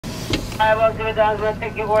Hi, welcome to McDonald's. Let's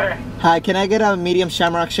take your order. Hi, can I get a medium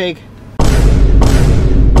Shamrock shake?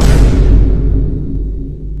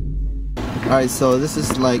 Alright, so this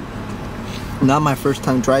is like not my first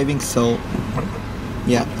time driving, so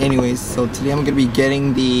yeah, anyways, so today I'm gonna be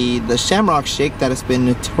getting the Shamrock shake that has been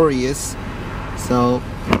notorious. So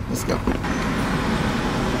let's go.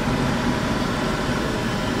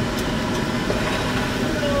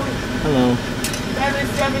 Hello.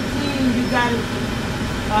 717, you got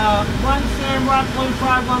one Shamrock, 1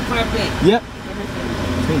 fried, 1 crab bake. Yep.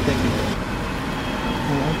 Thank you.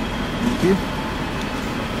 Hello. Thank you.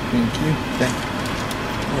 Thank you. Thank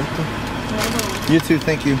you. You too,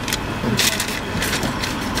 thank you.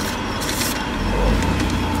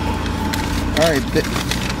 Alright,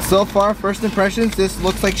 so far, first impressions, this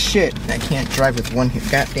looks like shit. I can't drive with one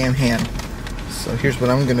goddamn hand. So here's what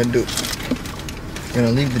I'm gonna do. I'm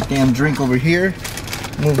gonna leave the damn drink over here,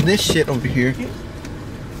 move this shit over here,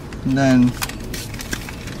 and then,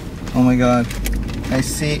 oh my god, I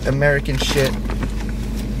see American shit.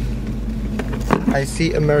 I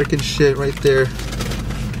see American shit right there.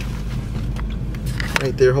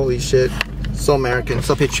 Right there, holy shit. So American,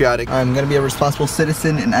 so patriotic. I'm gonna be a responsible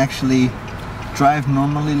citizen and actually drive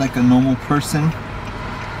normally like a normal person.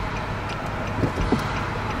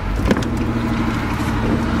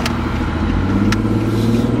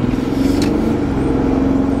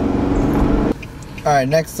 Alright,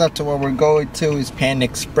 next up to where we're going to is Panda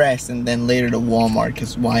Express and then later to Walmart,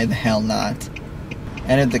 because why the hell not?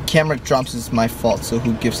 And if the camera drops, it's my fault, so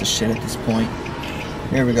who gives a shit at this point?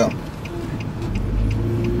 Here we go.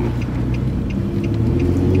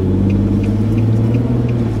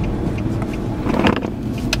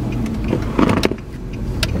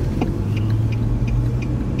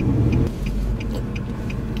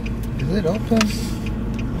 Is it open?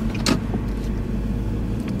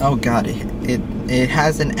 Oh god, it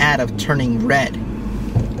has an ad of turning red,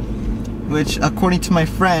 which according to my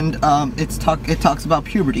friend, it talks about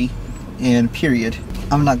puberty and period.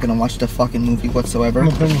 I'm not gonna watch the fucking movie whatsoever.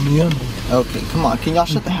 Okay, come on, can y'all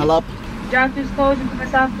shut the hell up? Drive-through's closed and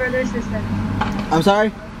commence off further assistance. I'm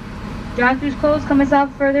sorry? Drive-through's closed, commence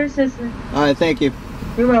off further assistance. Alright, thank you.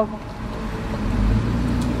 You're welcome.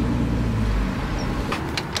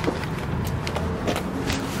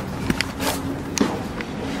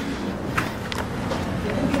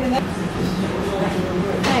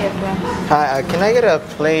 Hi, can I get a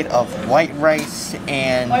plate of white rice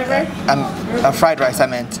and fried rice I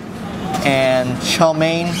meant, and chow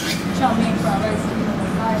mein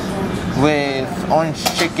with orange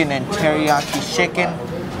chicken and teriyaki chicken.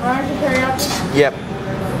 Orange and teriyaki? Yep.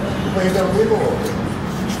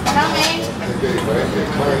 Chow mein.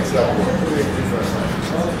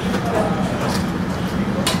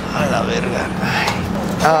 A la verga.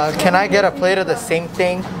 Can I get a plate of the same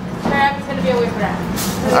thing? Teriyaki's gonna be away for that.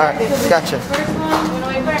 Alright, gotcha. First one, you wanna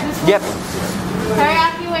wait for it? Yep.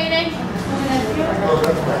 Teriyaki waiting.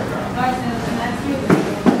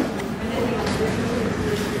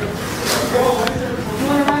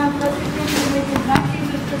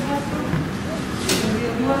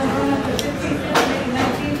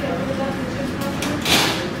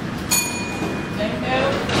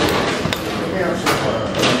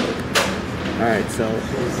 Alright, so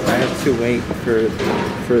I have to wait for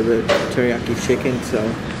the teriyaki chicken, so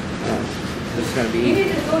it's gonna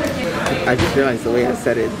be. I just realized the way I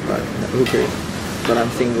said it, but who cares? But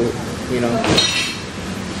I'm single, you know.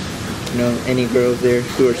 Any girls there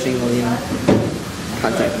who are single,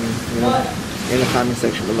 contact me, in the comment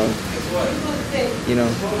section below.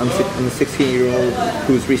 I'm a 16-year-old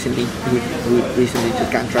who recently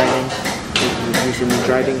just got driving,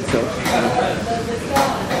 so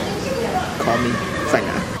call me. Sign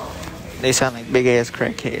up. They sound like big ass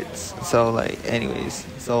crackheads. So anyways,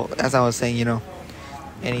 so as I was saying,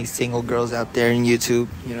 any single girls out there in YouTube,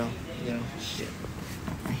 shit,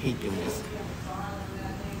 I hate doing this.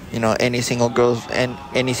 Any single girls on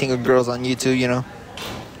YouTube,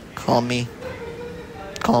 call me,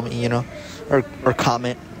 or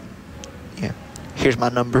comment. Yeah, here's my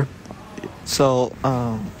number. So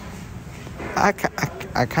I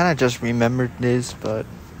kind of just remembered this, but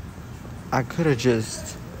I could have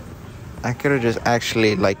just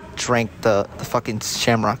actually drank the fucking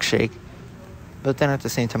Shamrock shake, but then at the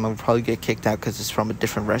same time I would probably get kicked out because it's from a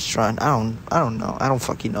different restaurant. I don't know. I don't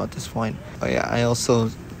fucking know at this point. Oh yeah, I also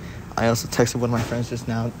texted one of my friends just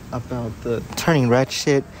now about the turning red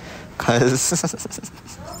shit, cause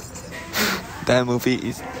that movie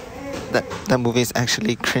is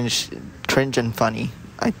actually cringe and funny.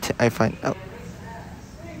 I find out.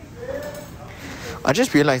 I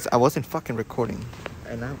just realized I wasn't fucking recording,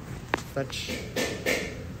 and now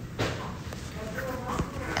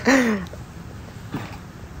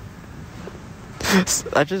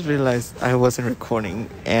I just realized I wasn't recording,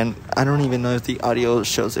 and I don't even know if the audio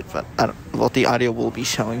shows it. But the audio will be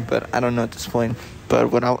showing, but I don't know at this point.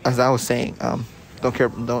 But as I was saying, don't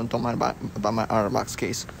mind about my OtterBox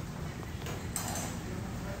case.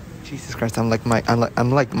 Jesus Christ, I'm like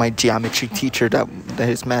my geometry teacher that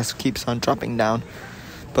his mask keeps on dropping down.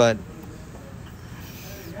 But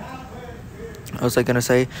what was I gonna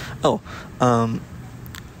say?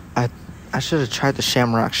 I should have tried the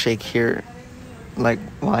Shamrock shake here, like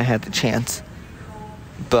while I had the chance.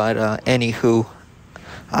 But anywho,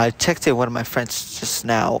 I texted one of my friends just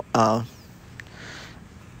now,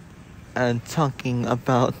 and talking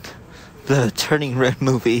about the Turning Red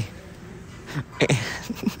movie, and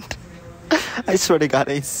I swear to God,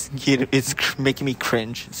 it's making me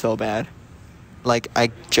cringe so bad. Like,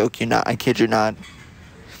 I joke you not, I kid you not.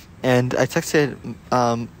 And I texted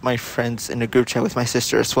my friends in a group chat with my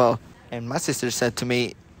sister as well. And my sister said to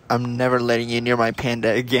me, I'm never letting you near my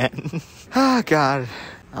panda again. Oh, God.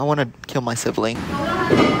 I want to kill my sibling.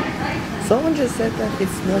 Someone just said that it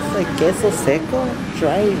smells like queso seco,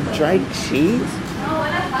 dried cheese.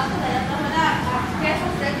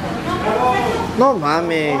 No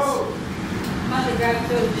mames.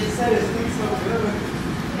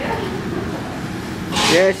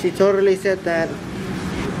 Yeah, she totally said that.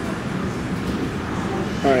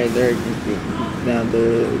 Alright, now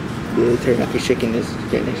the teriyaki chicken is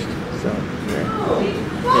finished, so we're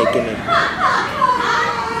making it.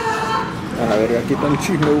 A la verga, aquí está el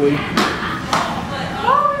chino, güey.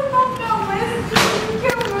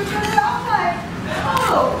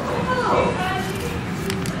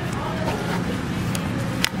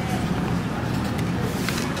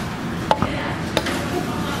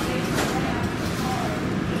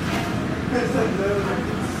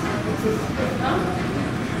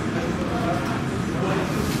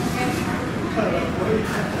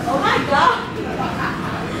 Oh my God!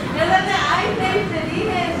 Es la de iPhone, te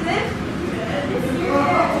dije, ¿es this?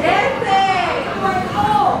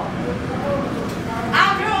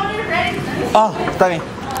 You're only ready. Oh, está bien.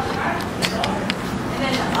 And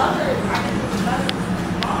then the other.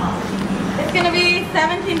 It's gonna be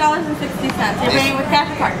 $17.60. You're paying with cash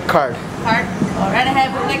or card? Card. Card. All right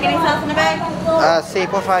ahead. Would you like any sauce in the bag? Sí,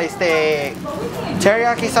 porfa,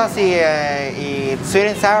 teriyaki sauce y sweet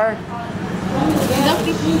and sour.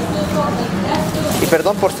 Y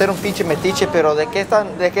perdón por ser un pinche metiche, pero ¿de qué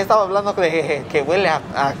estaba hablando que huele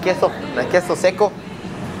a queso seco?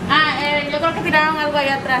 Yo creo que tiraron algo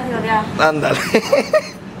allá atrás, ya. Ándale.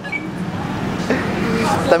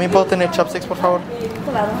 ¿También puedo tener chopsticks, por favor?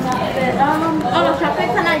 Claro. Los chopsticks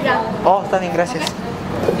están allá. Oh, está bien, gracias.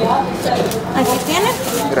 Aquí tienes.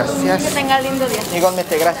 Gracias. Que tenga lindo día.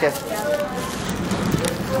 Igualmente, gracias.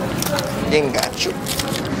 Bien gacho.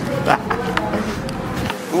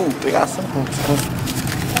 Pegazo.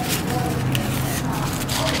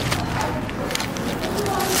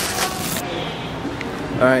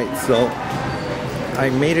 Alright, so I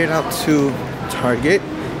made it out to Target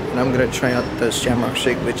and I'm gonna try out the Shamrock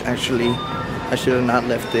shake, which actually I should have not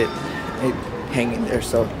left it hanging there,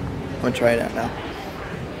 so I'm gonna try it out now.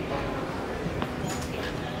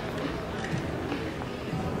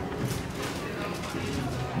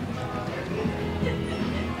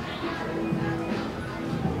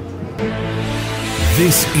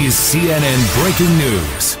 This is CNN Breaking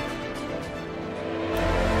News.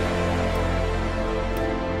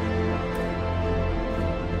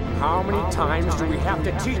 How many times do we have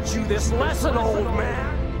to teach you this lesson, old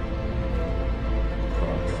man?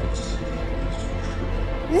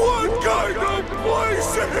 What kind of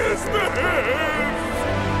place is this?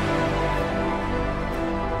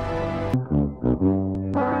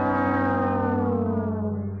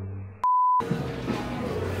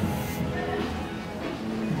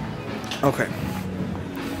 Okay.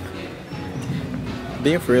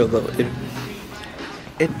 Being for real though,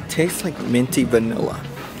 it tastes like minty vanilla.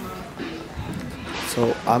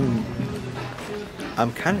 So I'm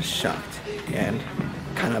kind of shocked and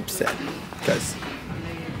kind of upset because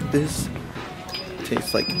this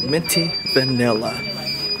tastes like minty vanilla.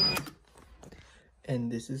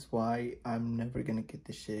 And this is why I'm never gonna get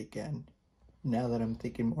this shit again. Now that I'm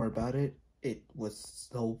thinking more about it, it was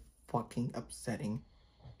so fucking upsetting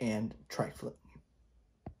and trifling.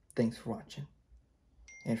 Thanks for watching.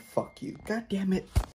 And fuck you. God damn it.